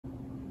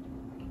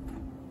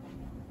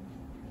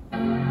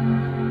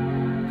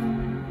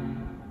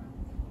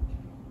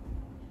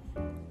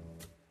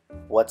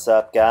What's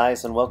up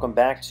guys, and welcome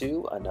back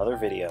to another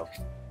video.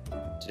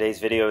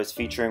 Today's video is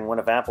featuring one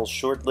of Apple's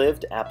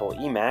short-lived Apple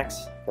eMacs,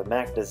 the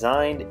Mac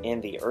designed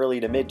in the early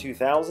to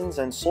mid-2000s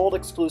and sold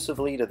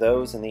exclusively to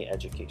those in the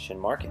education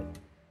market.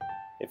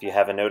 If you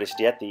haven't noticed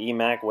yet, the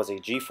eMac was a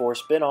G4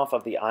 spin-off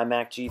of the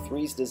iMac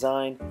G3's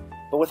design,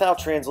 but without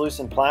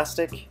translucent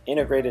plastic,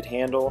 integrated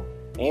handle,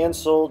 and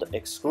sold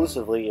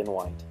exclusively in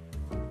white.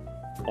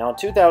 Now in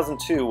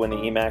 2002, when the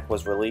eMac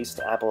was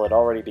released, Apple had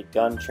already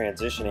begun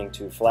transitioning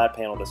to flat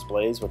panel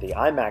displays with the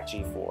iMac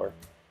G4,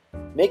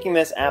 making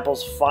this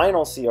Apple's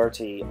final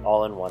CRT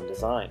all-in-one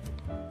design.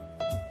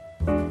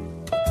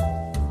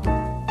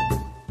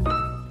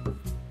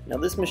 Now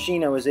this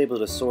machine I was able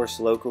to source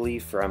locally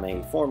from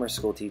a former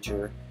school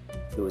teacher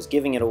who was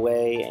giving it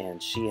away,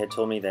 and she had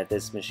told me that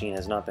this machine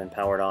has not been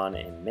powered on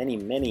in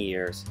many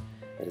years.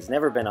 It has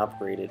never been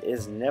upgraded, it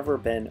has never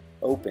been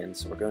opened,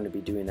 so we're going to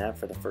be doing that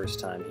for the first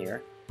time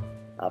here.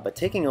 But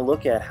taking a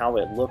look at how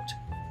it looked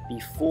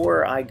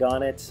before I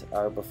got it,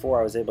 or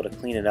before I was able to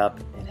clean it up,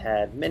 it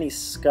had many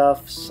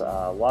scuffs,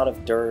 a lot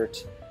of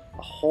dirt,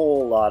 a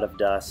whole lot of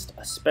dust,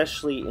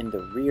 especially in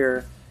the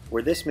rear,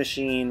 where this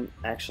machine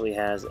actually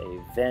has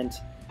a vent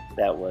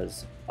that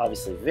was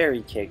obviously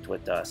very caked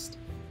with dust.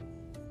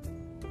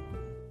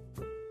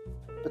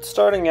 But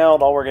starting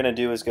out, all we're going to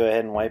do is go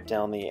ahead and wipe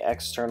down the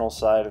external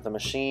side of the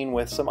machine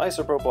with some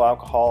isopropyl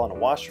alcohol and a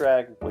wash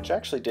rag, which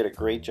actually did a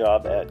great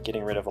job at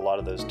getting rid of a lot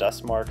of those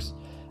dust marks,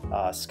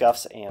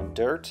 scuffs, and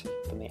dirt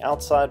from the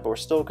outside. But we're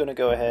still going to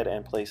go ahead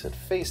and place it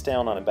face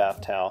down on a bath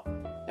towel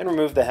and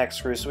remove the hex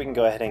screw so we can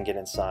go ahead and get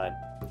inside.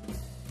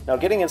 Now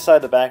getting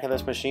inside the back of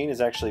this machine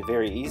is actually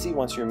very easy.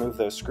 Once you remove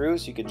those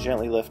screws, you can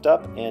gently lift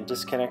up and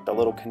disconnect the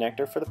little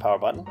connector for the power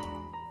button.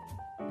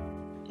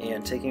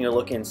 And taking a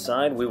look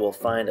inside, we will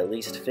find at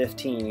least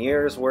 15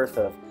 years worth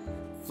of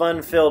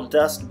fun-filled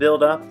dust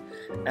buildup,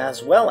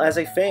 as well as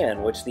a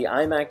fan, which the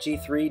iMac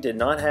G3 did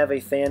not have a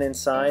fan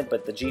inside,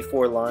 but the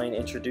G4 line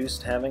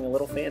introduced having a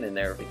little fan in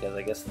there because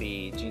I guess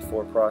the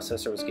G4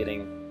 processor was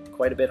getting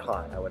quite a bit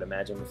hot, I would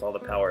imagine, with all the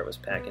power it was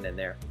packing in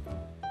there.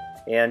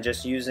 And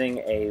just using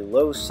a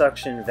low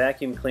suction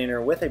vacuum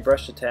cleaner with a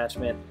brush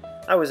attachment,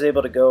 I was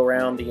able to go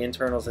around the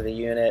internals of the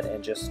unit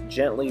and just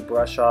gently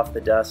brush off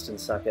the dust and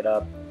suck it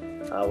up.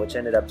 Which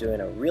ended up doing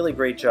a really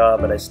great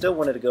job, but I still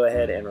wanted to go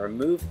ahead and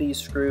remove these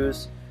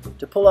screws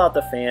to pull out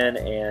the fan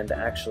and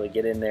actually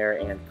get in there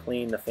and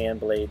clean the fan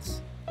blades.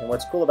 And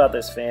what's cool about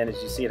this fan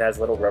is you see it has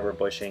little rubber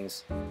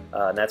bushings,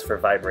 and that's for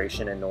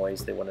vibration and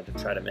noise. They wanted to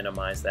try to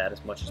minimize that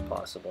as much as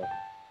possible.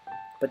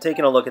 But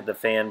taking a look at the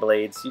fan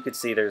blades, you can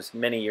see there's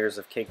many years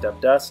of caked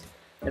up dust.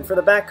 And for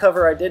the back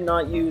cover, I did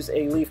not use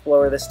a leaf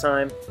blower this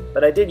time,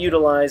 but I did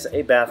utilize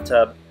a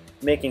bathtub,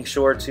 making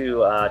sure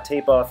to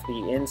tape off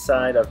the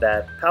inside of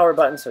that power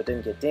button so it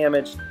didn't get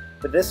damaged.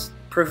 But this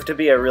proved to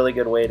be a really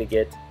good way to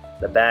get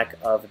the back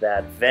of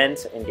that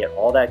vent and get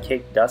all that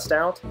caked dust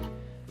out.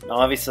 Now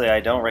obviously I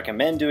don't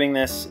recommend doing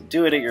this.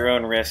 Do it at your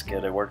own risk.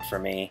 It worked for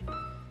me.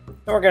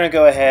 And we're going to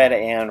go ahead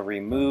and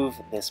remove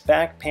this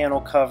back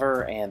panel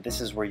cover, and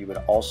this is where you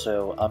would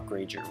also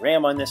upgrade your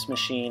RAM on this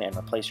machine and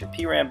replace your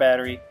PRAM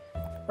battery.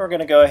 We're going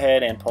to go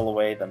ahead and pull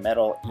away the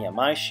metal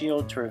EMI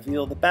shield to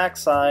reveal the back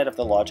side of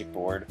the logic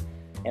board.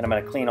 And I'm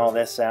going to clean all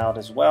this out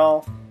as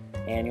well.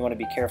 And you want to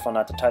be careful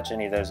not to touch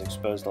any of those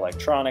exposed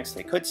electronics.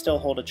 They could still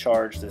hold a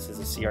charge. This is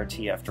a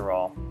CRT after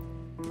all.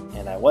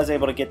 And I was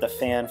able to get the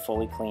fan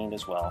fully cleaned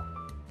as well.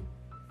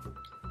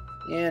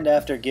 And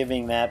after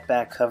giving that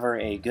back cover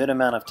a good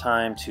amount of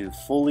time to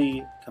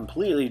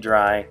completely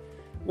dry,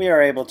 we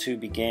are able to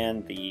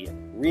begin the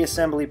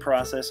reassembly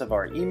process of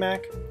our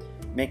eMac,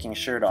 making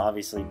sure to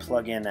obviously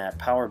plug in that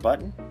power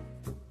button.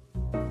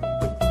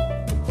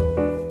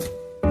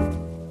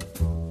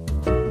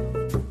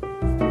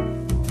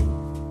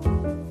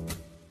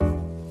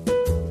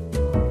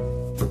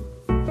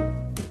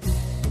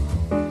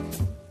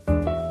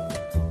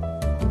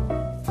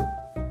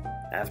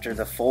 After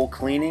the full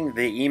cleaning,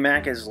 the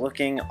eMac is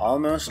looking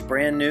almost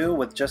brand new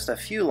with just a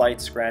few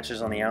light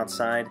scratches on the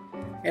outside.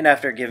 And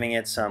after giving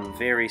it some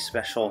very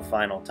special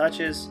final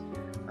touches,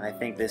 I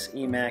think this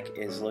eMac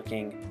is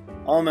looking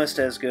almost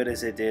as good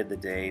as it did the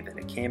day that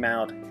it came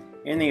out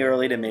in the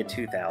early to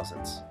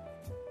mid-2000s.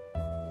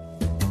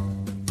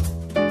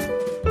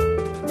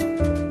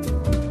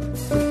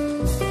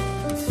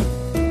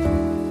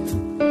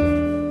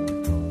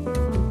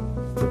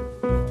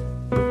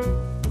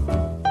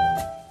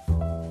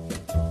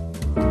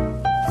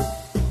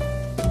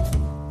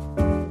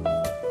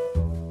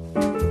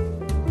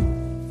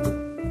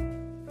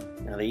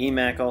 The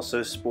eMac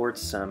also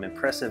sports some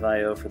impressive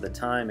I/O for the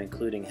time,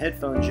 including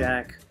headphone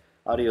jack,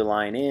 audio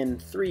line in,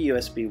 3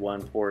 USB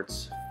 1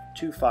 ports,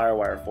 2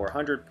 FireWire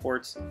 400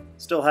 ports,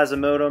 still has a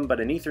modem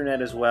but an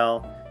Ethernet as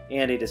well,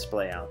 and a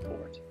display out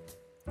port.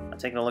 Now,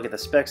 taking a look at the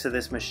specs of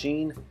this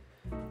machine,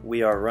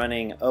 we are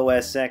running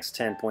OS X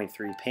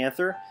 10.3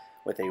 Panther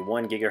with a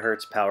 1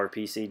 GHz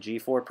PowerPC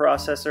G4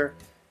 processor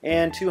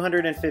and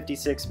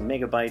 256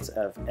 megabytes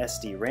of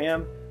SD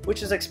RAM,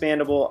 which is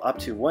expandable up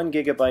to 1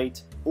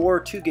 GB or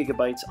 2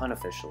 GB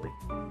unofficially.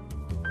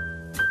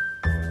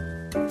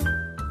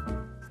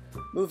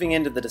 Moving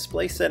into the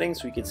display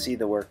settings, we can see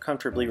that we're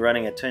comfortably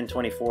running at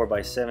 1024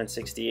 by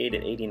 768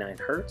 at 89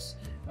 Hz.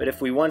 But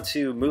if we want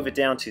to move it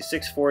down to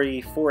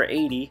 640,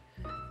 480,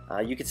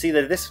 you can see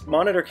that this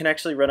monitor can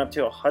actually run up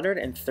to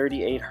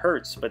 138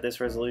 Hz, but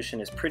this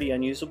resolution is pretty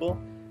unusable.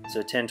 So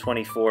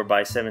 1024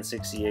 by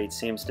 768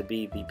 seems to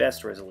be the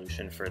best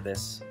resolution for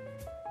this.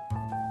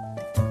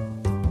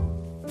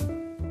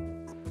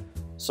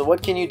 So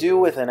what can you do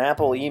with an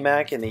Apple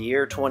eMac in the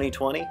year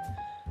 2020?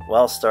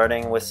 Well,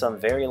 starting with some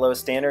very low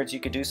standards, you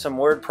could do some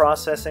word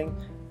processing,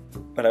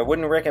 but I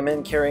wouldn't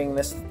recommend carrying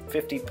this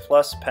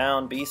 50+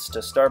 pound beast to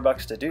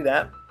Starbucks to do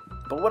that.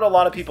 But what a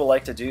lot of people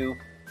like to do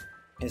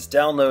is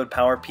download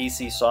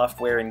PowerPC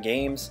software and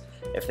games.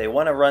 If they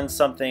want to run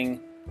something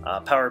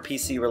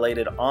PowerPC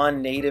related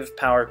on native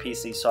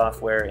PowerPC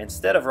software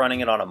instead of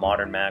running it on a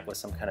modern Mac with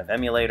some kind of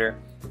emulator.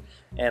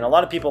 And a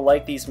lot of people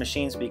like these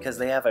machines because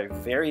they have a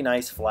very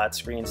nice flat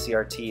screen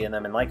CRT in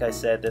them, and like I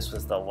said, this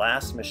was the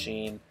last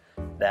machine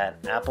that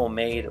Apple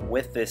made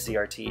with this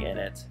CRT in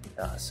it,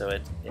 so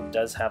it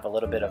does have a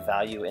little bit of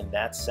value in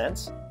that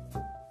sense.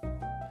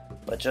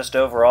 But just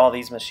overall,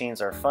 these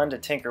machines are fun to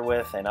tinker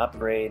with and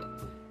upgrade,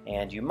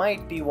 and you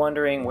might be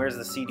wondering where's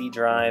the CD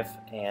drive,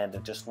 and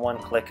just one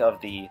click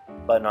of the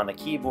button on the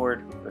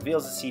keyboard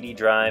reveals the CD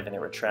drive, and it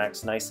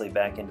retracts nicely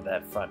back into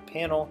that front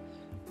panel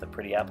with the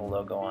pretty Apple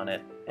logo on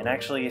it. And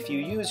actually, if you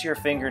use your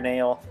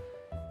fingernail,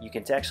 you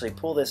can actually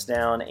pull this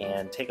down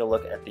and take a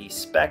look at the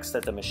specs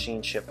that the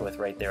machine shipped with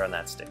right there on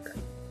that sticker.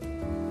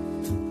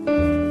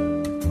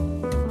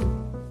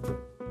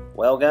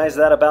 Well guys,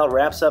 that about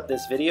wraps up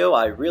this video.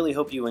 I really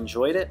hope you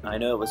enjoyed it. I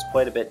know it was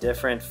quite a bit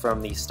different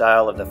from the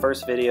style of the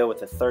first video with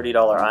the $30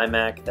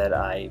 iMac that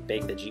I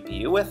baked the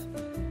GPU with.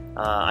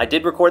 I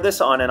did record this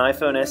on an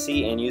iPhone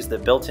SE and used the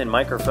built-in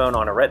microphone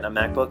on a Retina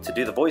MacBook to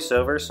do the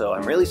voiceover, so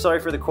I'm really sorry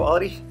for the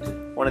quality.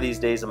 One of these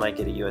days I might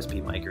get a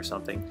USB mic or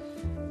something.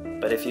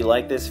 But if you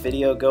like this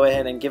video, go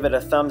ahead and give it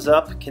a thumbs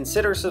up.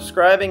 Consider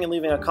subscribing and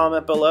leaving a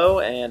comment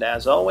below, and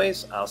as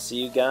always, I'll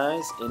see you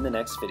guys in the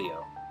next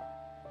video.